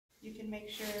make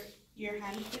sure your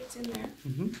hand fits in there.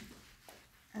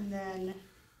 And then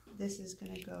this is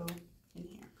going to go in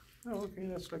here. Oh, okay,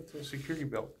 that's like the security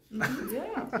belt.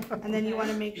 Yeah. And then you want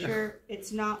to make sure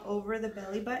it's not over the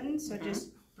belly button, so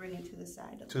just bring it to the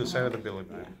side. To the side of the belly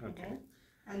button, okay.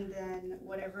 And then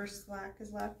whatever slack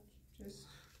is left, just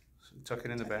tuck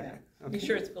it in the back. Okay. Be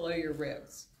sure it's below your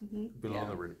ribs. Below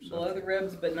the ribs. Below the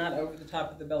ribs, but not over the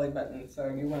top of the belly button. So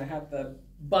you want to have the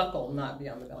buckle not be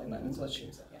on the belly button. So let's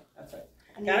use it. Yeah, that's right.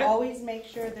 And you always make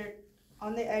sure they're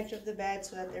on the edge of the bed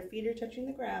so that their feet are touching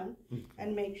the ground,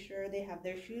 and make sure they have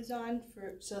their shoes on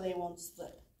so they won't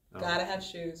slip. Gotta have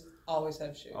shoes. Always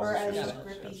have shoes. Or at least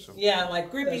grippy. Yeah,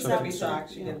 like grippy Grippy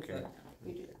socks. You did. Okay.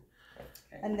 We do that.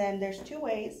 Okay. And then there's two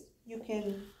ways. You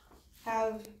can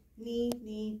have knee,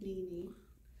 knee, knee, knee,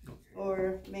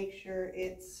 or make sure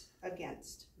it's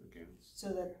against, so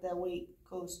that the weight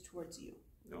goes towards you.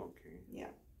 Okay.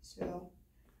 Yeah. So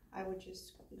I would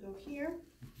just go here.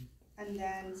 And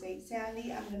then say,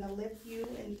 Sandy, I'm going to lift you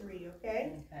in 3,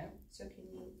 okay? Okay. So can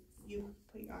you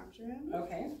put your arms around me?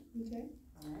 Okay. Okay.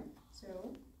 All right.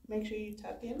 So make sure you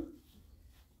tuck in.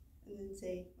 And then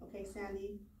say, okay,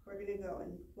 Sandy, we're going to go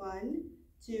in 1,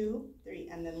 2, 3.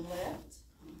 And then lift.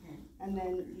 And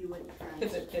then you would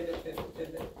pivot, pivot, pivot,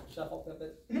 pivot, shuffle,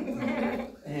 pivot.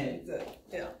 And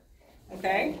yeah.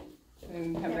 Okay.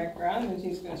 And come back around, and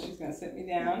she's gonna sit me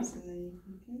down. So then,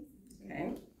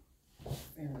 okay.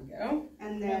 There we go.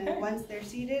 And then once they're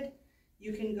seated,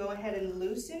 you can go ahead and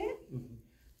loosen it.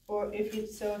 Or if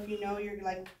you know you're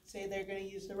like, say they're going to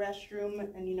use the restroom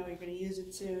and you know you're going to use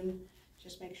it soon,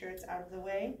 just make sure it's out of the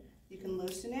way. You can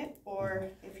loosen it.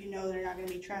 Or if you know they're not going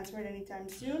to be transferred anytime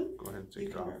soon, go ahead and take you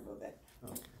it can off. remove it.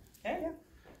 Okay. Yeah.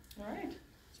 All right.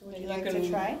 So would you like to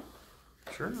try?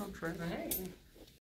 Sure, I'll try. All right.